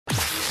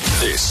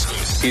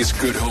This is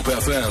Good Hope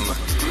FM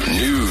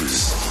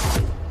News.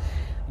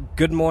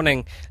 Good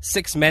morning.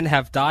 6 men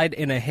have died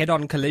in a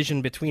head-on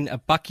collision between a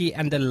bakkie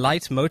and a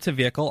light motor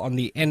vehicle on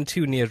the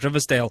N2 near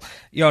Riversdale.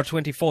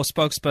 ER24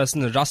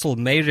 spokesperson Russell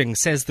Meyring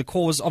says the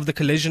cause of the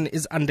collision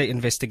is under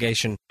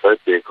investigation. Both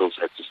vehicles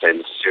had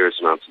sustained serious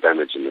amounts of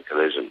damage in the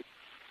collision.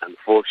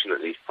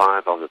 Unfortunately,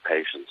 5 of the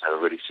patients had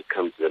already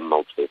succumbed to their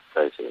multiple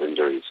fatal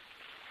injuries.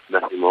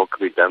 Nothing more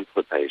could be done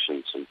for the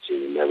patients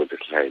until they were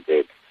declared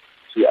dead.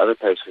 2 other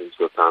patients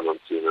were found on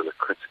scene in a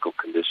critical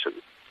condition.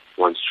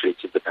 Once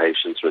treated, the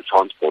patients were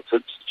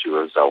transported to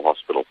Riversdale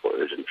Hospital for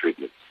urgent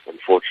treatment.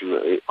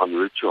 Unfortunately, en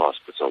route to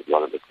hospital,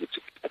 one of the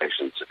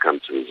patients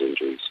succumbed to his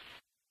injuries.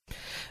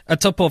 A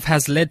tip-off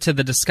has led to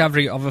the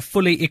discovery of a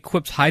fully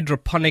equipped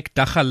hydroponic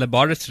dagga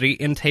laboratory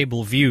in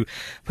Table View.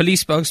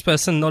 Police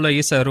spokesperson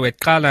Noloyisa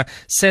Ruetkala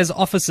says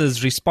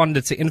officers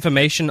responded to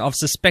information of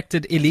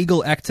suspected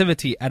illegal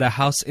activity at a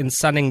house in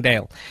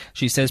Sunningdale.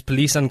 She says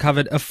police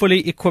uncovered a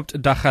fully equipped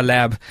dagga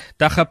lab.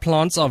 Dagga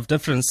plants of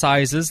different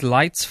sizes,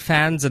 lights,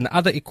 fans and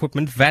other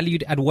equipment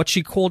valued at what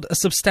she called a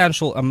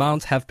substantial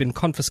amount have been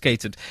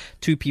confiscated.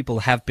 2 people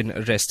have been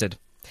arrested.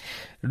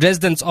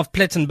 Residents of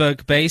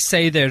Plettenberg Bay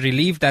say they're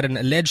relieved that an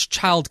alleged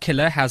child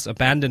killer has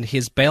abandoned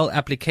his bail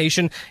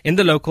application in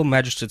the local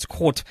magistrate's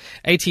court.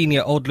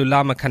 18-year-old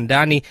Lulama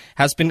Kandani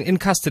has been in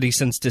custody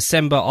since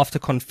December after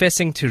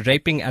confessing to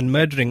raping and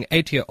murdering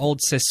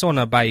 8-year-old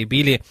Sesona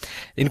Baibili.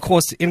 In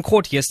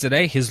court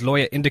yesterday, his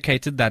lawyer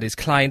indicated that his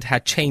client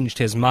had changed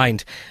his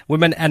mind.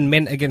 Women and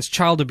Men Against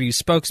Child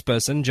Abuse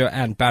spokesperson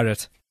Joanne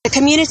Barrett. The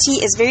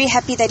community is very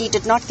happy that he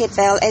did not get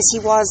bail as he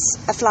was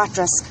a flight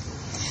risk.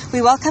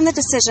 We welcome the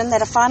decision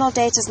that a final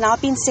date has now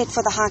been set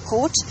for the High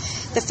Court.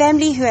 The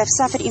family who have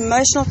suffered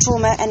emotional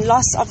trauma and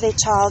loss of their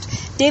child,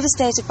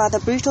 devastated by the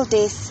brutal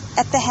death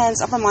at the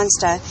hands of a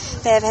monster,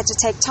 they have had to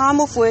take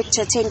time off work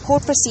to attend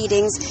court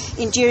proceedings,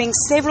 enduring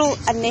several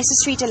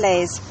unnecessary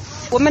delays.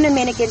 Women and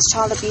Men Against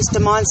Child Abuse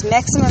demands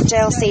maximum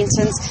jail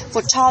sentence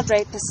for child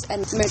rapists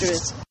and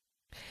murderers.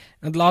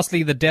 And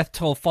lastly, the death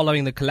toll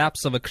following the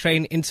collapse of a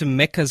crane into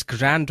Mecca's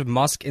Grand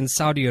Mosque in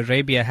Saudi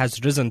Arabia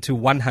has risen to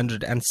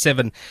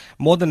 107.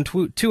 More than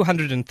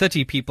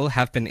 230 people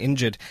have been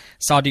injured.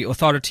 Saudi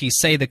authorities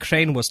say the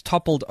crane was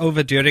toppled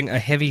over during a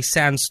heavy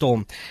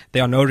sandstorm.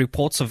 There are no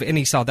reports of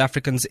any South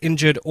Africans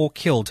injured or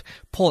killed.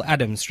 Paul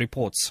Adams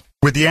reports.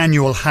 With the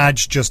annual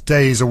Hajj just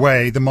days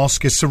away, the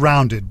mosque is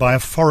surrounded by a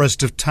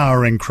forest of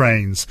towering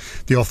cranes.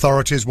 The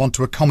authorities want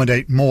to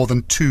accommodate more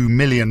than 2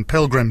 million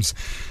pilgrims.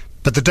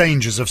 But the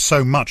dangers of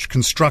so much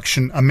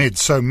construction amid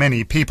so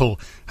many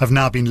people have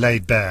now been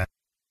laid bare.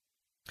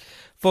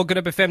 For Good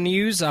Hope FM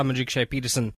News, I'm Rikshay Peterson.